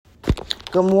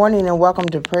Good morning and welcome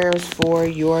to Prayers for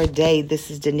Your Day. This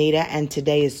is Danita and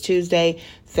today is Tuesday,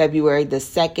 February the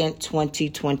 2nd,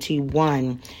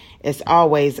 2021. As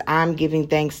always, I'm giving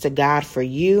thanks to God for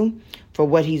you, for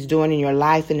what He's doing in your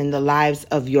life and in the lives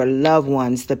of your loved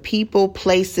ones, the people,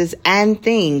 places, and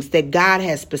things that God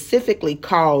has specifically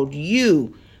called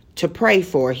you to pray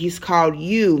for. He's called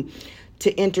you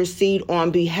to intercede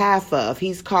on behalf of.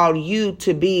 He's called you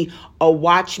to be a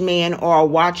watchman or a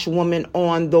watchwoman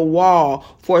on the wall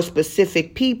for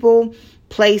specific people,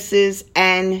 places,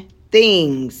 and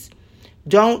things.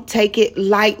 Don't take it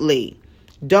lightly.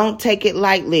 Don't take it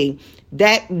lightly.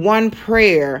 That one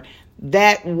prayer,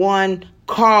 that one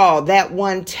call, that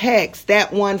one text,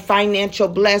 that one financial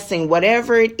blessing,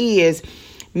 whatever it is,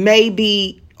 may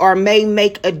be or may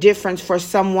make a difference for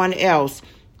someone else.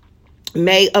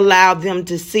 May allow them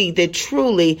to see that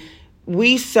truly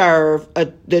we serve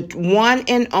the one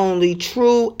and only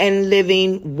true and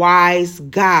living wise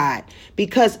God,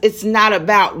 because it's not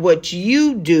about what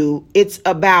you do. It's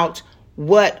about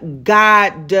what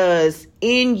God does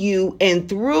in you and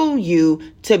through you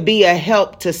to be a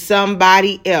help to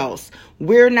somebody else.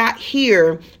 We're not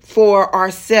here for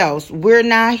ourselves. We're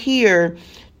not here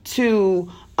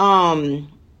to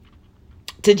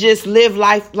just live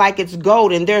life like it's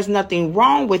gold, and there's nothing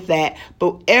wrong with that.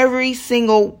 But every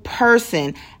single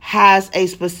person has a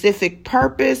specific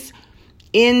purpose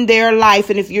in their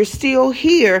life. And if you're still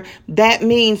here, that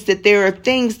means that there are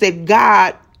things that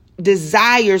God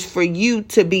desires for you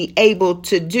to be able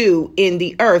to do in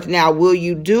the earth. Now, will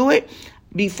you do it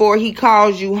before He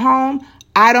calls you home?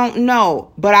 I don't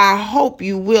know, but I hope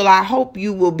you will. I hope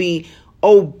you will be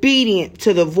obedient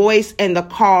to the voice and the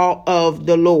call of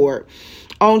the Lord.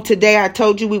 On today, I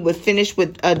told you we would finish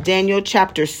with Daniel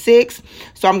chapter 6.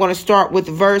 So I'm going to start with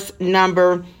verse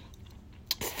number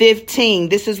 15.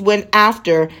 This is when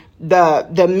after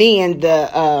the men,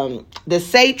 the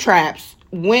satraps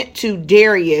went to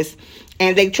Darius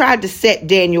and they tried to set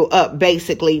Daniel up,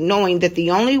 basically, knowing that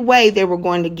the only way they were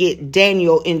going to get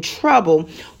Daniel in trouble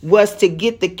was to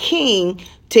get the king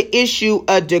to issue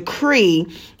a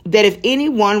decree that if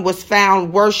anyone was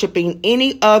found worshiping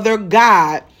any other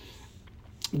god,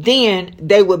 then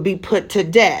they would be put to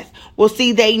death. Well,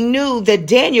 see, they knew that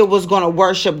Daniel was going to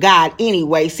worship God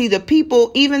anyway. See, the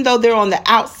people, even though they're on the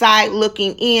outside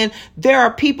looking in, there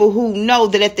are people who know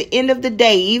that at the end of the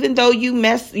day, even though you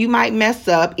might mess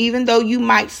up, even though you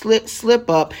might slip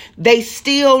up, they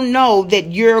still know that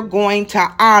you're going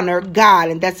to honor God.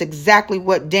 And that's exactly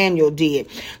what Daniel did.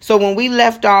 So when we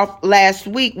left off last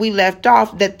week, we left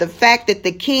off that the fact that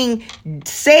the king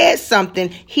said something,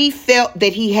 he felt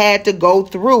that he had to go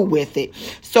through with it.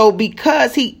 So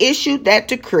because he issued that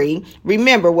decree,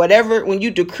 remember, when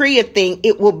you decree a thing,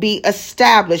 it will be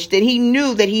established, that he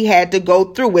knew that he had to go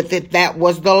through with it. That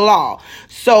was the law.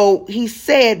 So he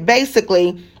said,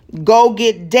 basically, go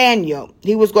get Daniel.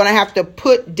 He was going to have to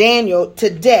put Daniel to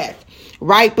death,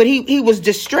 right? But he was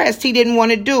distressed. He didn't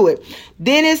want to do it.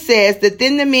 Then it says that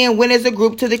then the men went as a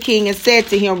group to the king and said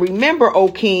to him, remember, O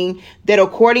king, that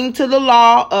according to the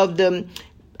law of the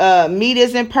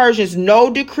Medes and Persians, no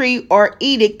decree or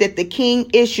edict that the king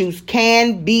issues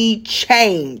can be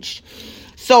changed.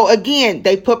 So again,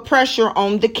 they put pressure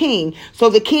on the king. So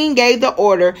the king gave the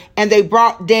order and they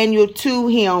brought Daniel to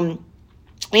him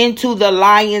into the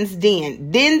lion's den.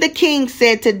 Then the king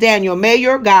said to Daniel, may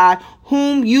your God,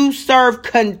 whom you serve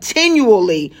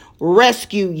continually,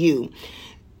 rescue you.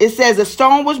 It says a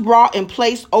stone was brought and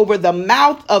placed over the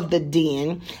mouth of the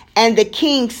den, and the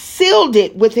king sealed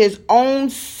it with his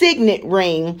own signet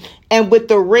ring and with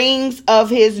the rings of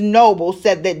his nobles,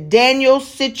 said that Daniel's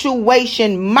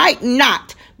situation might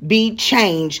not be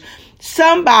changed.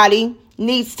 Somebody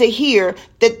needs to hear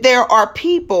that there are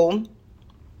people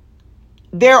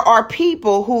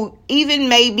who even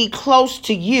may be close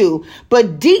to you,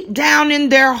 but deep down in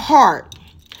their heart,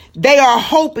 they are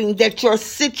hoping that your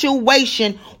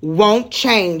situation won't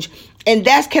change. And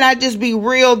can I just be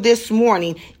real this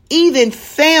morning? Even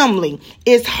family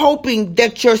is hoping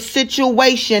that your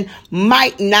situation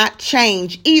might not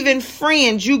change. Even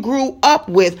friends you grew up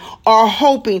with are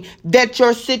hoping that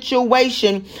your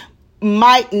situation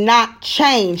might not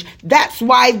change. That's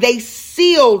why they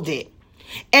sealed it.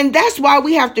 And that's why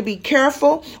we have to be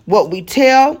careful what we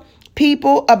tell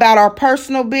people about our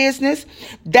personal business.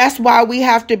 That's why we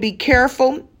have to be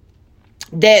careful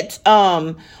that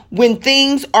when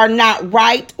things are not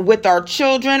right with our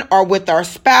children or with our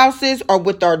spouses or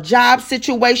with our job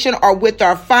situation or with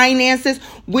our finances,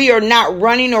 we are not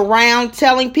running around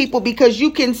telling people, because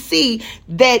you can see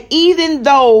that even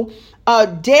though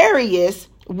Darius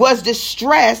was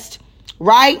distressed,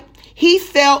 right? He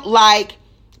felt like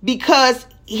because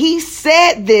he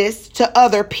said this to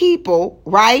other people,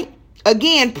 right?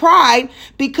 Again, pride,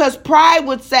 because pride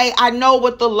would say, I know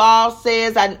what the law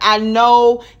says. I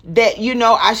know that,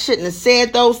 I shouldn't have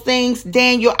said those things.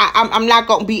 Daniel, I'm not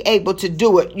going to be able to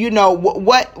do it.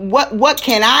 What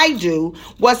can I do?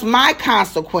 What's my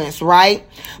consequence, right?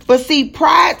 But see,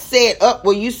 pride said,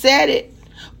 well, you said it.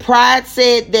 Pride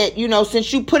said that,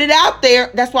 since you put it out there,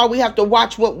 that's why we have to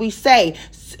watch what we say.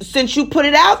 Since you put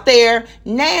it out there,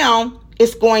 now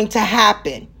it's going to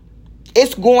happen.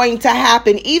 It's going to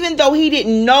happen. Even though he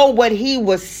didn't know what he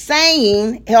was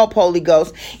saying, help Holy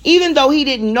Ghost, even though he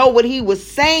didn't know what he was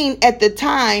saying at the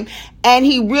time, and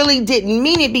he really didn't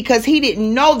mean it because he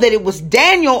didn't know that it was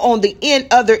Daniel on the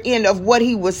other end of what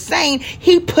he was saying,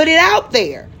 he put it out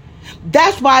there.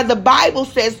 That's why the Bible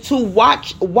says to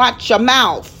watch your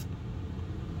mouth.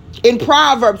 In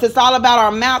Proverbs, it's all about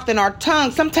our mouth and our tongue.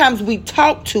 Sometimes we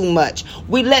talk too much.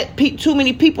 We let too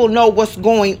many people know what's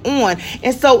going on.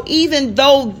 And so even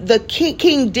though the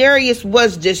King Darius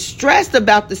was distressed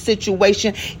about the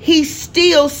situation, he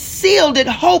still sealed it,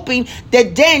 hoping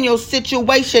that Daniel's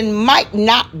situation might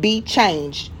not be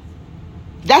changed.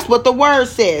 That's what the word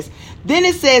says. Then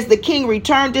it says the king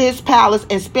returned to his palace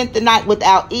and spent the night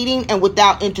without eating and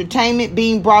without entertainment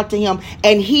being brought to him,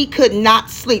 and he could not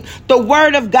sleep. The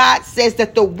word of God says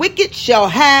that the wicked shall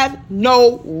have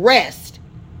no rest.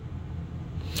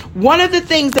 One of the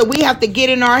things that we have to get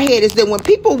in our head is that when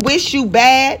people wish you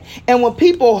bad and when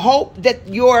people hope that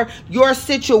your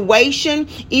situation,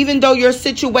 even though your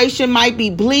situation might be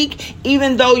bleak,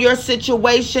 even though your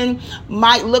situation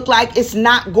might look like it's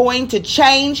not going to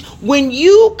change, when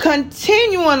you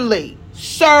continually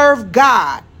serve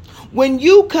God, when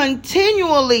you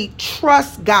continually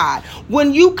trust God,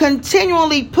 when you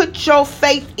continually put your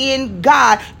faith in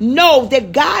God, know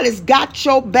that God has got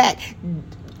your back.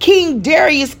 King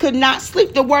Darius could not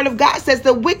sleep. The word of God says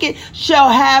the wicked shall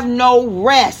have no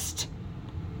rest.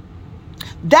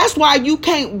 That's why you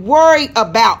can't worry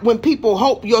about when people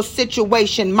hope your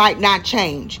situation might not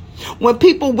change. When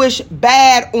people wish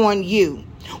bad on you.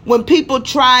 When people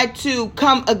try to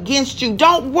come against you,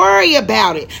 don't worry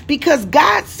about it, because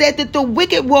God said that the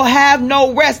wicked will have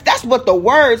no rest. That's what the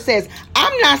word says.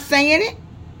 I'm not saying it.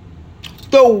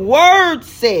 The word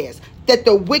says that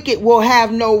the wicked will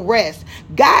have no rest.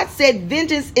 God said,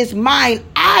 vengeance is mine,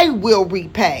 I will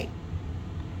repay.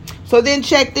 So then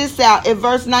check this out. In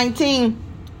verse 19,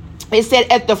 it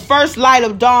said, at the first light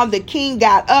of dawn, the king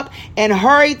got up and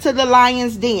hurried to the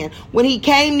lion's den. When he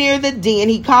came near the den,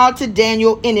 he called to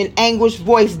Daniel in an anguished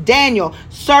voice, Daniel,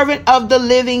 servant of the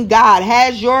living God,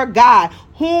 has your God,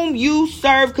 whom you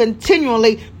serve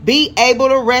continually, be able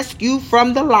to rescue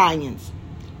from the lions?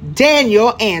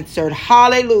 Daniel answered,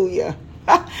 hallelujah.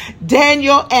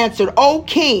 Daniel answered, O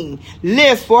king,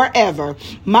 live forever.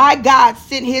 My God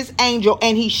sent his angel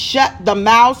and he shut the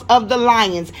mouths of the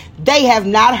lions. They have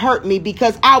not hurt me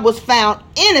because I was found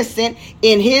innocent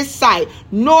in his sight,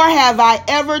 nor have I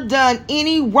ever done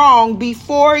any wrong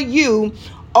before you,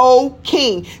 O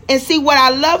king. And see what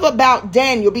I love about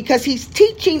Daniel, because he's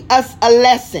teaching us a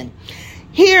lesson.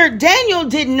 Here, Daniel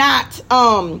did not,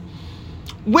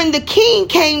 when the king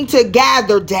came to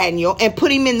gather Daniel and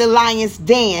put him in the lion's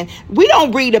den, we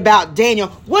don't read about Daniel.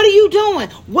 What are you doing?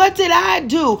 What did I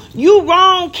do? You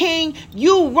wrong, king.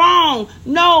 You wrong.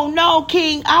 No,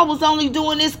 king. I was only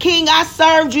doing this, king. I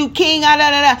served you, king.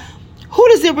 Who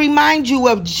does it remind you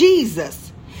of?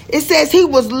 Jesus. It says he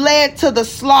was led to the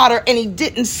slaughter and he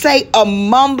didn't say a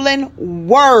mumbling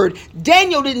word.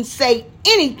 Daniel didn't say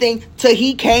anything till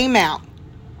he came out.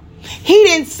 He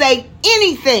didn't say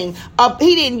anything.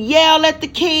 He didn't yell at the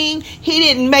king. He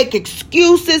didn't make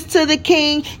excuses to the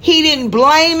king. He didn't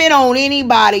blame it on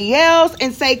anybody else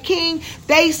and say, king,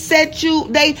 they set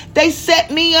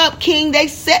me up, king. They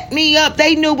set me up.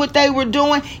 They knew what they were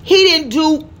doing. He didn't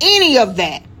do any of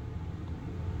that.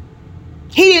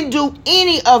 He didn't do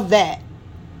any of that.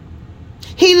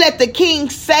 He let the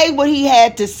king say what he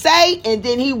had to say, and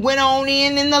then he went on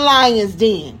in the lion's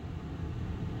den.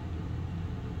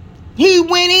 He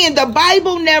went in. The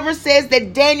Bible never says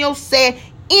that Daniel said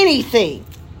anything.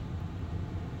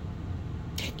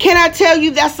 Can I tell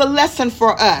you that's a lesson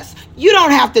for us? You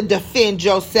don't have to defend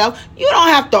yourself. You don't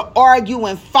have to argue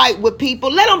and fight with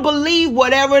people. Let them believe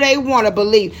whatever they want to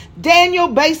believe. Daniel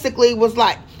basically was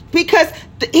like, because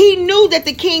he knew that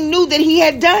the king knew that he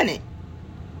had done it.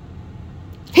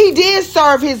 He did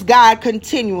serve his God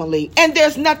continually, and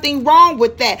there's nothing wrong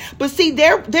with that. But see,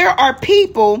 there are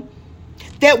people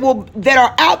that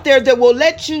are out there that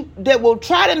will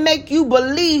try to make you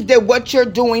believe that what you're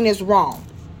doing is wrong.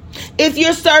 If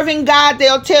you're serving God,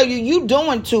 they'll tell you you're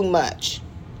doing too much.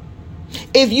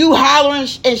 If you hollering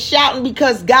and shouting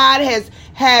because God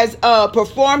has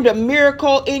performed a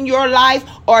miracle in your life,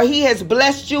 or he has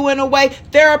blessed you in a way,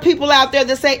 there are people out there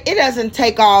that say it doesn't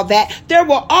take all that. There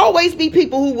will always be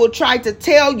people who will try to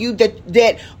tell you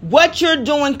that what you're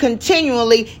doing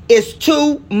continually is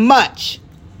too much.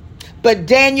 But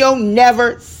Daniel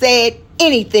never said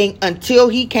anything until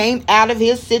he came out of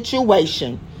his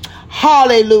situation.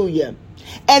 Hallelujah.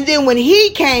 And then when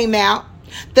he came out,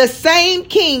 the same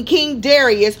king, King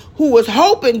Darius, who was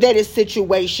hoping that his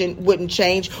situation wouldn't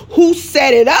change, who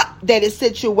set it up that his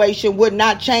situation would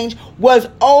not change, was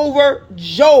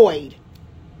overjoyed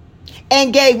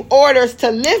and gave orders to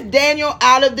lift Daniel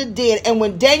out of the den. And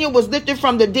when Daniel was lifted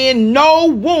from the den, no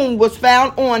wound was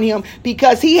found on him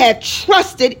because he had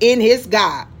trusted in his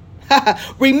God.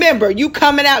 Remember, you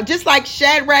coming out just like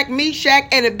Shadrach, Meshach,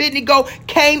 and Abednego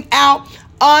came out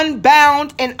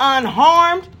unbound and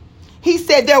unharmed. He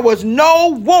said there was no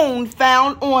wound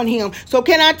found on him. So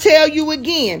can I tell you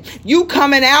again, you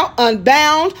coming out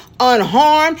unbound,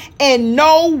 unharmed, and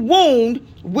no wound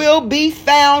will be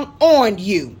found on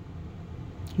you.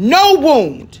 No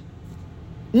wound.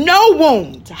 No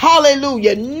wound.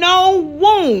 Hallelujah. No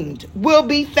wound will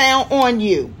be found on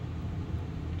you.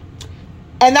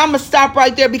 And I'm going to stop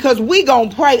right there because we going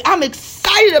to pray. I'm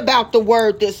excited about the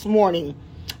word this morning.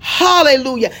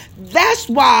 Hallelujah. That's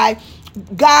why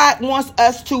God wants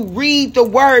us to read the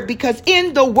word, because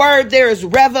in the word there is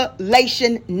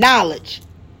revelation knowledge.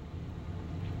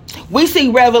 We see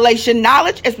revelation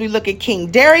knowledge as we look at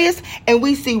King Darius, and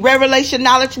we see revelation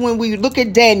knowledge when we look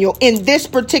at Daniel in this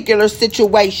particular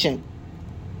situation.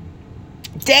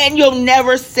 Daniel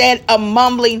never said a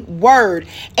mumbling word.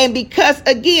 And because,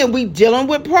 again, we dealing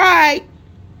with pride.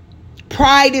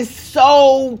 Pride is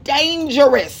so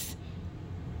dangerous.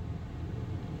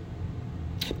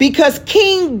 Because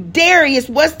King Darius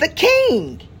was the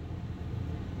king.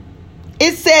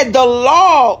 It said the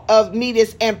law of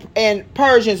Medes and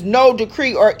Persians, no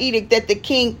decree or edict that the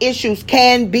king issues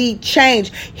can be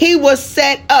changed. He was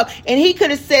set up, and he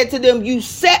could have said to them, you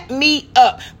set me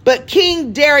up. But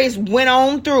King Darius went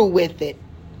on through with it.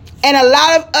 And a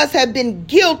lot of us have been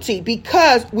guilty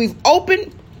because we've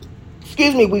opened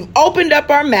up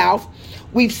our mouth.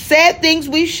 We've said things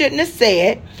we shouldn't have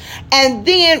said. And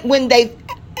then when they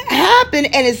happen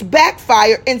and it's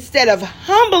backfire, instead of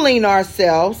humbling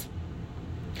ourselves,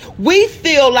 we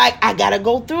feel like I gotta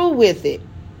go through with it.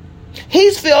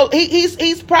 He's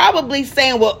probably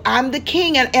saying, well, I'm the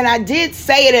king and I did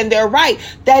say it and they're right.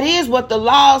 That is what the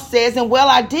law says. And well,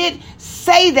 I did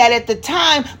say that at the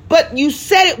time, but you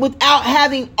said it without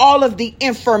having all of the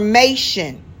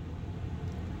information.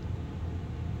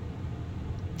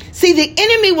 See, the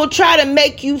enemy will try to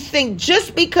make you think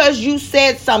just because you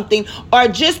said something, or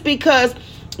just because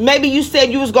maybe you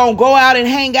said you was going to go out and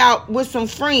hang out with some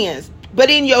friends, but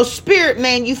in your spirit,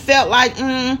 man, you felt like,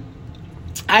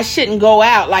 I shouldn't go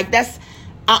out. Like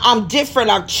I'm different.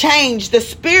 I've changed. The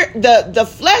spirit, the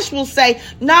flesh will say,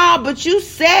 nah, but you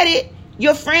said it.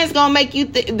 Your friends going to make you,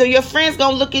 your friends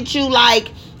going to look at you like,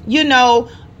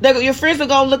 your friends are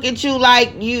going to look at you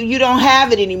like you don't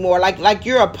have it anymore, like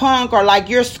you're a punk, or like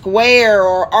you're square,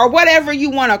 or whatever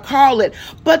you want to call it.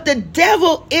 But the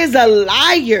devil is a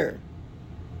liar.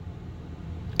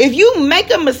 If you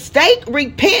make a mistake,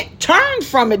 repent, turn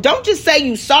from it. Don't just say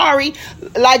you sorry,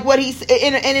 like what he's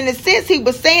in a sense he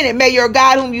was saying it. May your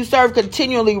God whom you serve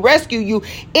continually rescue you.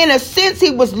 In a sense,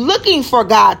 he was looking for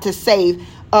God to save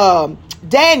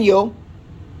Daniel.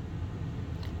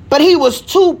 But he was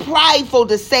too prideful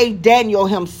to save Daniel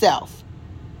himself.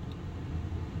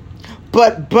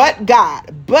 But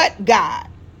God.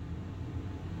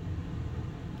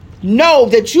 Know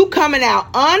that you coming out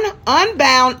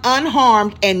unbound,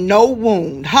 unharmed, and no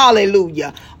wound.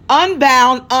 Hallelujah.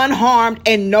 Unbound, unharmed,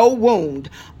 and no wound.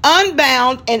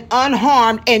 Unbound and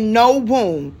unharmed and no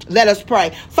wound. Let us pray.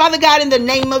 Father God, in the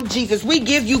name of Jesus, we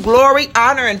give you glory,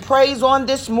 honor, and praise on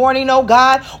this morning, oh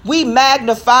God. We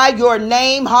magnify your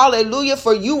name. Hallelujah.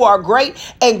 For you are great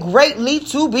and greatly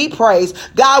to be praised.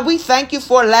 God, we thank you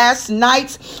for last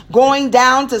night's going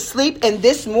down to sleep and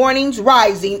this morning's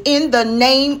rising in the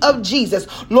name of Jesus.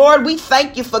 Lord, we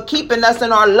thank you for keeping us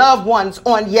and our loved ones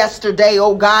on yesterday,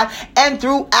 oh God, and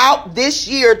throughout this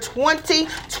year,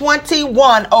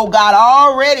 2021. oh God,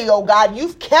 already, oh God.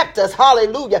 You've kept us.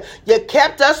 Hallelujah. You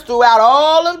kept us throughout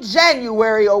all of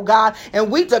January, oh God.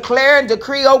 And we declare and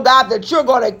decree, oh God, that you're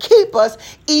going to keep us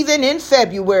even in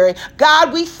February.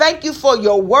 God, we thank you for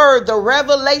your word, the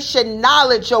revelation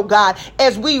knowledge, oh God,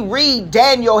 as we read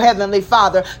Daniel, Heavenly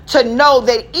Father, to know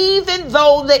that even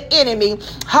though the enemy,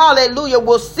 hallelujah,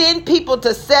 will send people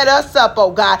to set us up,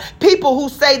 oh God, people who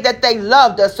say that they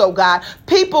loved us, oh God,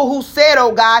 people who said,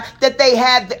 oh God, that they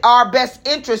had our best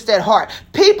interest at heart,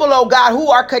 people, oh God, who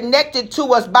are connected to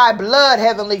us by blood,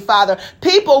 Heavenly Father,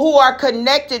 people who are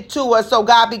connected to us, oh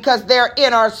God, because they're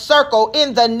in our circle,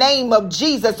 in the name of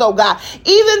Jesus, oh God.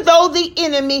 Even though the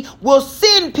enemy will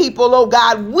send people, oh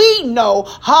God, we know,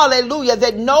 hallelujah,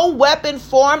 that no weapon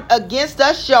formed against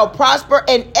us shall prosper,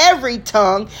 and every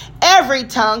tongue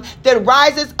that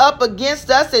rises up against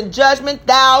us in judgment,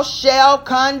 thou shalt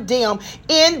condemn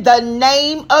in the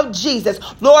name of Jesus.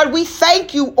 Lord, we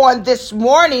thank you on this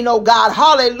morning, oh God,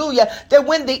 hallelujah, that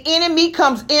when the enemy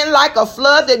comes in like a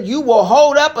flood, that you will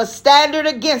hold up a standard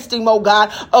against him, oh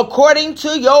God, according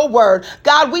to your word.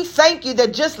 God, we thank you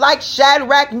that just like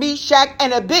Shadrach, Meshach,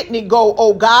 and Abednego,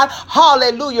 oh God,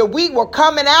 hallelujah, we were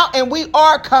coming out and we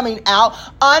are coming out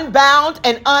unbound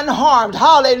and unharmed,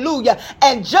 hallelujah.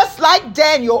 And just like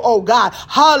Daniel, oh God,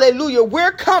 hallelujah,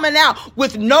 we're coming out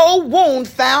with no wound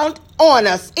found on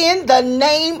us in the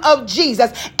name of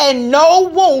Jesus, and no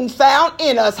wound found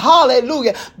in us.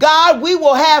 Hallelujah. God, we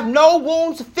will have no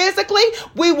wounds physically.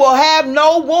 We will have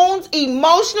no wounds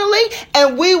emotionally,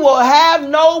 and we will have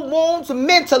no wounds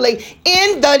mentally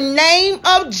in the name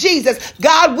of Jesus.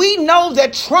 God, we know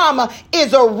that trauma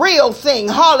is a real thing.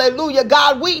 Hallelujah.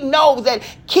 God, we know that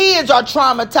kids are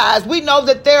traumatized. We know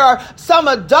that there are some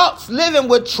adults living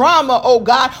with trauma, oh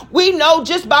God. We know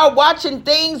just by watching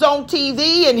things on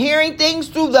TV and hearing things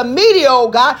through the media, oh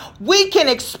God, we can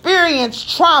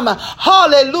experience trauma.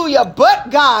 Hallelujah.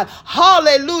 But God,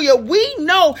 hallelujah, we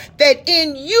know that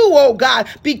in you, oh God,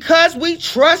 because we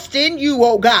trust in you,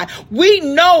 oh God, we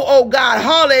know, oh God,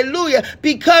 hallelujah,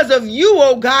 because of you,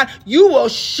 oh God, you will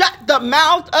shut the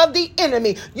mouth of the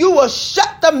enemy. You will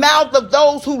shut the mouth of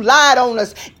those who lied on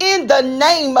us in the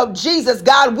name of Jesus.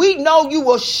 God, we know you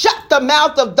will shut the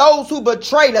mouth of those who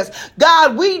betrayed us.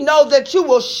 God, we know that you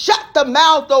will shut the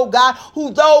mouth, oh God,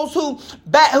 those who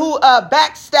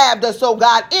backstabbed us, oh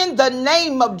God, in the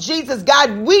name of Jesus.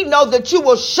 God, we know that you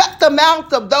will shut the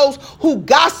mouth of those who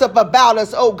gossip about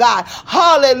us, oh God.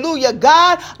 Hallelujah.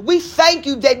 God, we thank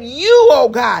you that you, oh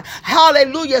God,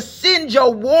 hallelujah, send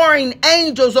your warring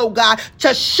angels, oh God,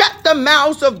 to shut the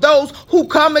mouths of those who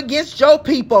come against your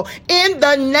people in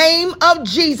the name of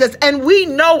Jesus. And we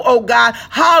know, oh God,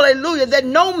 hallelujah, that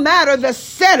no matter the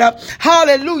setup,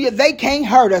 hallelujah, they can't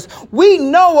hurt us. We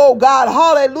know, oh God,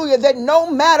 hallelujah, that no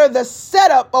matter the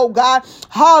setup, oh God,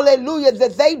 hallelujah,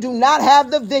 that they do not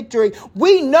have the victory.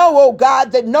 We know, oh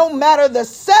God, that no matter the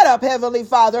setup, Heavenly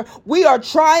Father, we are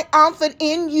triumphant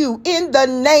in you in the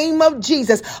name of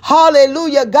Jesus.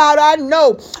 Hallelujah. God, I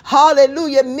know,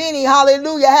 hallelujah, many,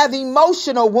 hallelujah, have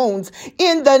emotional wounds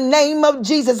in the name of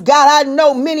Jesus. God, I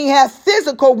know many have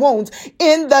physical wounds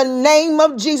in the name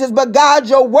of Jesus. But God,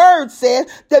 your word says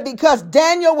that because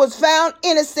Daniel was found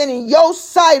innocent in your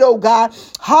sight, oh God,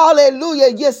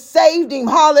 hallelujah, you saved him,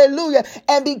 hallelujah.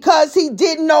 And because he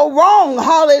did no wrong,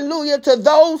 hallelujah, to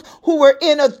those who were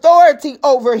in authority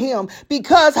over him,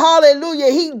 because,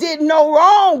 hallelujah, he did no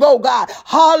wrong, oh God,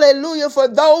 hallelujah, for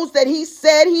those that he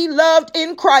said he loved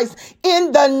in Christ,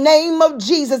 in the name of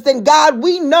Jesus. And God,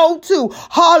 we know too,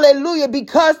 hallelujah,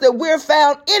 because that we're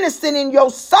found innocent in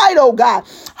your sight, oh God,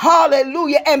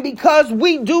 hallelujah, and because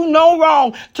we do no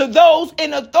wrong to those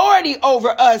in authority over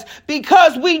us,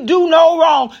 because we do no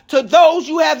wrong to those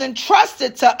you have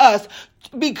entrusted to us,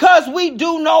 because we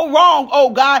do no wrong, oh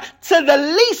God, to the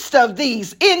least of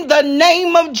these in the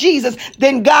name of Jesus,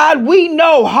 then God, we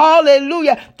know,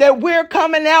 hallelujah, that we're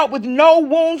coming out with no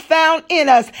wound found in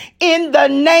us in the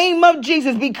name of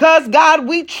Jesus, because God,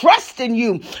 we trust in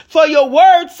you. For your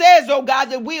word says, oh God,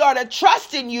 that we are to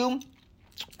trust in you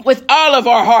with all of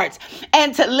our hearts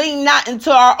and to lean not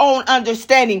into our own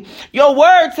understanding. Your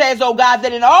word says, oh God,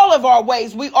 that in all of our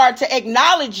ways we are to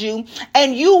acknowledge you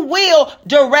and you will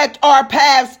direct our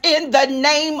paths in the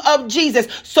name of Jesus.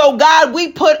 So God,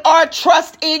 we put our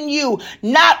trust in you,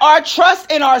 not our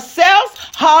trust in ourselves.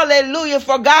 Hallelujah.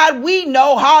 For God, we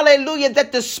know, hallelujah,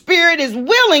 that the spirit is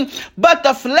willing, but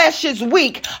the flesh is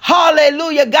weak.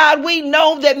 Hallelujah. God, we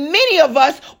know that many of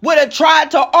us would have tried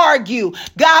to argue.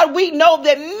 God, we know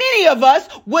that many of us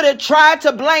would have tried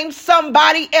to blame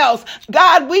somebody else.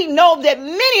 God, we know that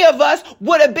many of us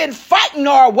would have been fighting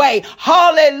our way.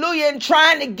 Hallelujah. And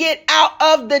trying to get out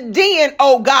of the den,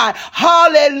 oh God.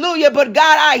 Hallelujah. But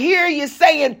God, I hear you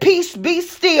saying, peace be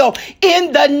still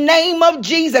in the name of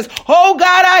Jesus. Oh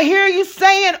God, I hear you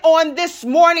saying on this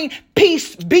morning,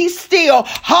 peace be still.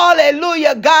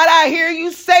 Hallelujah. God, I hear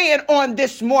you saying on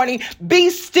this morning, be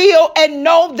still and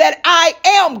know that I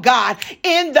am God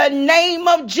in the name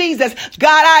of Jesus.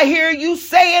 God, I hear you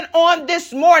saying on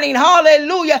this morning,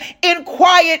 hallelujah, in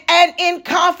quiet and in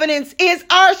confidence is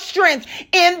our strength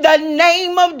in the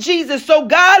name of Jesus. So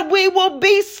God, we will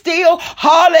be still.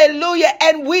 Hallelujah.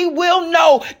 And we will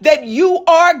know that you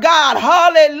are God.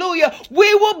 Hallelujah.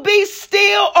 We will be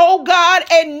still, oh God,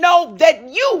 and know that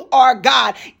you are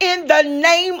God in the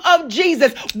name of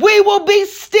Jesus. We will be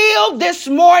still this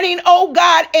morning, oh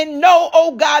God, and know,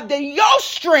 oh God, that your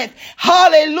strength,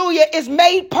 hallelujah, is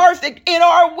made perfect in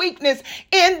our weakness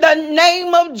in the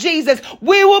name of Jesus.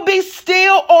 We will be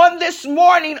still on this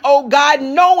morning, oh God,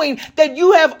 knowing that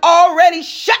you have already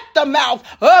shut the mouth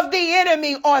of the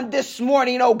enemy on this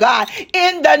morning, oh God,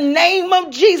 in the name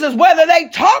of Jesus. Whether they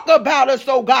talk about us,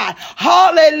 oh God,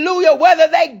 hallelujah, whether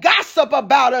they gossip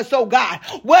about us, oh God,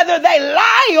 whether they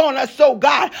lie on us, oh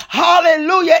God,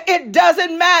 hallelujah, it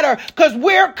doesn't matter, because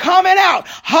we're coming out,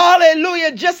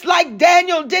 hallelujah, just like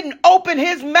Daniel didn't open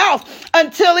his mouth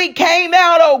until he came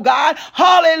out, oh God,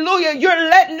 hallelujah. You're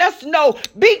letting us know,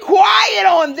 be quiet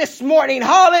on this morning,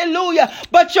 hallelujah,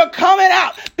 but you're coming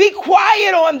out. Be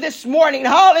quiet on this morning,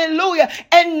 hallelujah,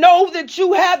 and know that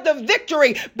you have the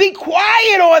victory. Be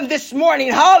quiet on this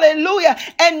morning, hallelujah,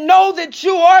 and know that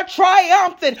you are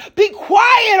triumphant. Be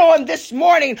quiet on this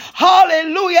morning,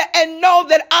 hallelujah, and know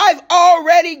that I've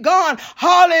already gone,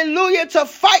 hallelujah, to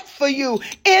fight for you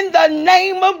in the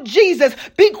name of Jesus.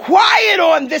 Be quiet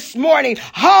on this morning,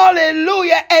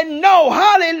 hallelujah, and know,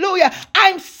 hallelujah,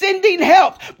 I'm sending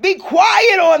help. Be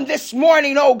quiet on this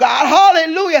morning, oh God,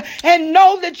 hallelujah, and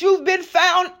know that you've been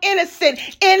found innocent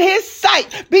in his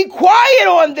sight. Be quiet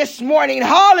on this morning,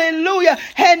 hallelujah,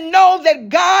 and know that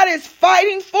God is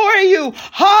fighting for you,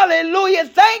 hallelujah.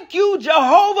 Thank you,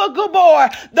 Jehovah Gabor,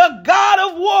 the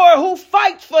God of war who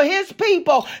fights for his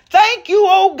people. Thank you,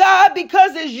 oh God,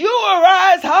 because as you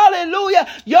arise, hallelujah,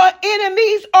 your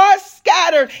enemies are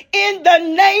scattered in the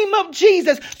name of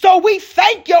Jesus. So we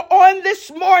thank you on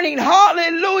this morning,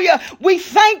 hallelujah. We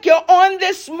thank you on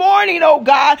this morning, oh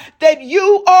God, that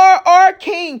you are our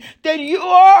King, that you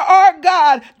are our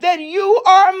God, that you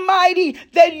are mighty,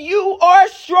 that you are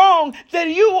strong, that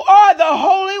you are the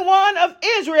Holy One of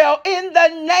Israel in the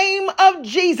name of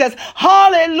Jesus.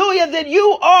 Hallelujah, that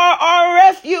you are our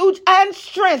refuge and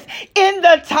strength in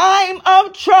the time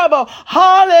of trouble.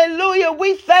 Hallelujah.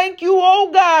 We thank you,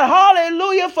 oh God,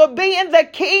 hallelujah, for being the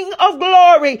King of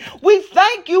glory. We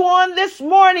thank you on this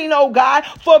morning, oh God,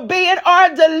 for being our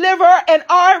deliverer and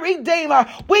our redeemer.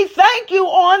 We thank you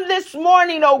on this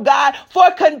morning, oh God,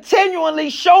 for continually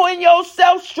showing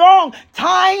yourself strong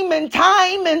time and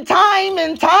time and time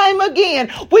and time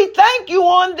again. We thank you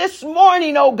on this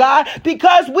morning, oh God,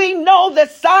 because we know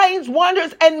that signs,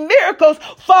 wonders, and miracles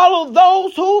follow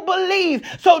those who believe.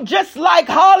 So just like,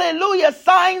 hallelujah,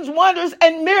 signs, wonders,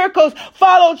 and miracles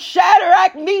followed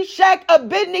Shadrach, Meshach,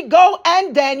 Abednego,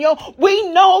 and Daniel, we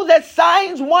know that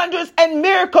signs, wonders, and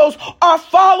miracles are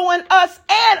following us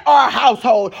and our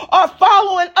household, are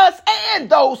following us and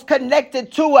those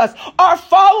connected to us, are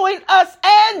following us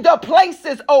and the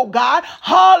places, oh God,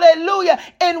 hallelujah,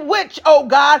 in which, oh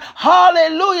God,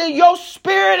 hallelujah, your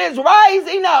spirit is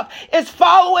rising up, is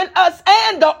following us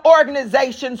and the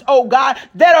organizations, oh God,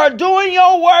 that are doing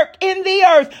your work in the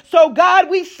earth. So God,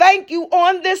 we thank you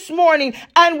on this morning,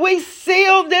 and we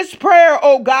seal this prayer,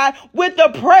 oh God, with the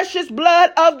precious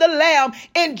blood of the Lamb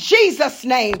in Jesus'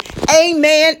 name.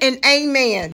 Amen and amen.